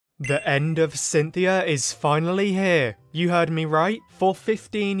The end of Cynthia is finally here. You heard me right. For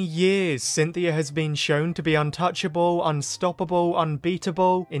 15 years, Cynthia has been shown to be untouchable, unstoppable,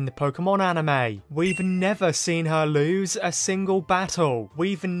 unbeatable in the Pokemon anime. We've never seen her lose a single battle.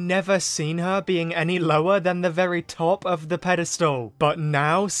 We've never seen her being any lower than the very top of the pedestal. But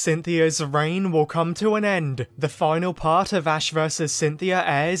now, Cynthia's reign will come to an end. The final part of Ash vs Cynthia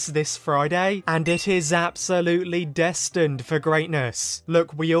airs this Friday, and it is absolutely destined for greatness.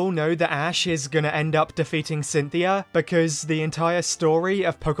 Look, we all know that Ash is gonna end up defeating Cynthia, because the entire story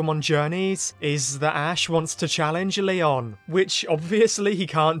of Pokemon Journeys is that Ash wants to challenge Leon, which obviously he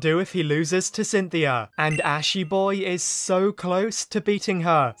can't do if he loses to Cynthia. And Ashy Boy is so close to beating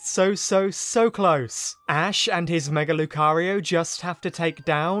her. So close. Ash and his Mega Lucario just have to take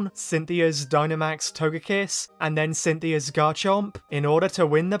down Cynthia's Dynamax Togekiss and then Cynthia's Garchomp in order to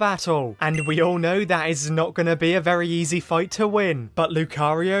win the battle. And we all know that is not going to be a very easy fight to win. But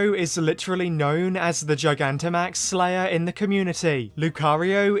Lucario is literally known as the Gigantamax Slayer in the community.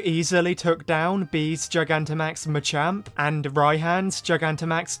 Lucario easily took down B's Gigantamax Machamp and Raihan's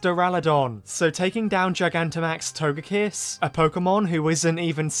Gigantamax Duraludon. So taking down Gigantamax Togekiss, a Pokemon who isn't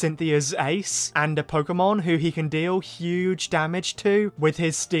even Cynthia's ace, and a Pokemon who he can deal huge damage to with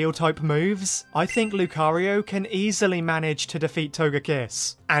his Steel-type moves, I think Lucario can easily manage to defeat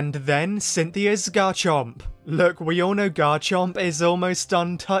Togekiss. And then Cynthia's Garchomp. Look, we all know Garchomp is almost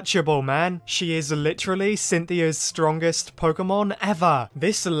untouchable, man. She is literally Cynthia's strongest Pokemon ever.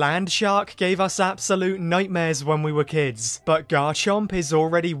 This land shark gave us absolute nightmares when we were kids, but Garchomp is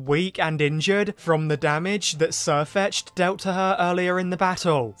already weak and injured from the damage that Sirfetch'd dealt to her earlier in the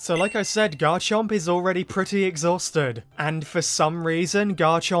battle. So like I said, Garchomp is already pretty exhausted, and for some reason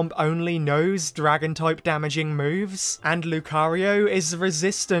Garchomp only knows Dragon-type damaging moves, and Lucario is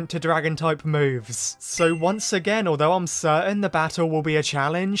resistant to Dragon-type moves. So once again, although I'm certain the battle will be a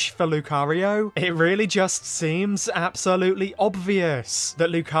challenge for Lucario, it really just seems absolutely obvious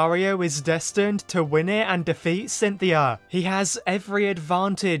that Lucario is destined to win it and defeat Cynthia. He has every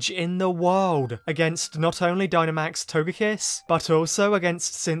advantage in the world against not only Dynamax Togekiss, but also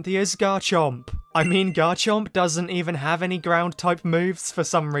against Cynthia's Garchomp. I mean, Garchomp doesn't even have any ground-type moves for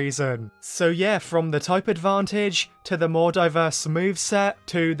some reason. So yeah, from the type advantage, to the more diverse moveset,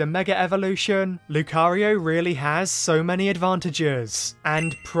 to the Mega Evolution, Lucario really has so many advantages.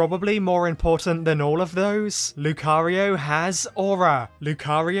 And probably more important than all of those, Lucario has Aura.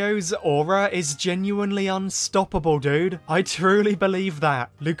 Lucario's Aura is genuinely unstoppable, dude. I truly believe that.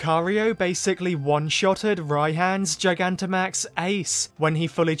 Lucario basically one-shotted Raihan's Gigantamax Ace when he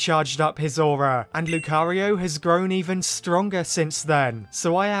fully charged up his Aura, and Lucario has grown even stronger since then.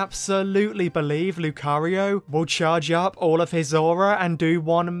 So I absolutely believe Lucario will charge up all of his Aura and do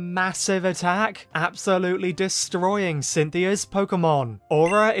one massive attack, absolutely destroying Cynthia's Pokemon.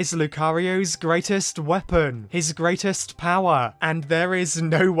 Aura is Lucario's greatest weapon, his greatest power, and there is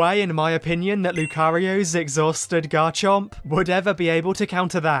no way, in my opinion, that Lucario's exhausted Garchomp would ever be able to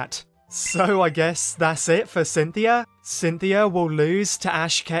counter that. So I guess that's it for Cynthia. Cynthia will lose to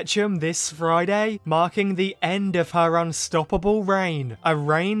Ash Ketchum this Friday, marking the end of her unstoppable reign. A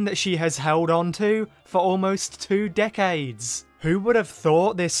reign that she has held on to for almost 2 decades. Who would have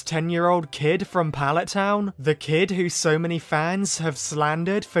thought this 10-year-old kid from Pallet Town, the kid who so many fans have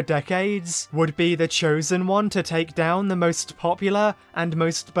slandered for decades, would be the chosen one to take down the most popular and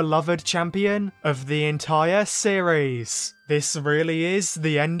most beloved champion of the entire series? This really is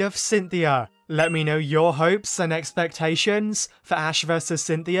the end of Cynthia. Let me know your hopes and expectations for Ash vs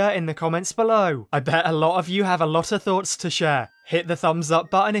Cynthia in the comments below. I bet a lot of you have a lot of thoughts to share. Hit the thumbs up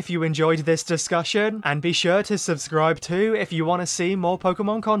button if you enjoyed this discussion, and be sure to subscribe too if you want to see more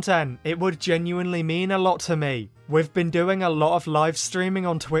Pokemon content. It would genuinely mean a lot to me. We've been doing a lot of live streaming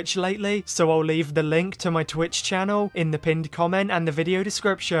on Twitch lately, so I'll leave the link to my Twitch channel in the pinned comment and the video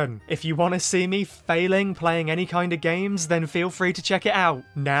description. If you want to see me failing playing any kind of games, then feel free to check it out.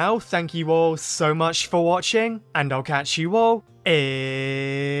 Now, thank you all so much for watching, and I'll catch you all in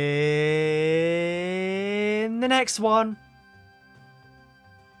the next one.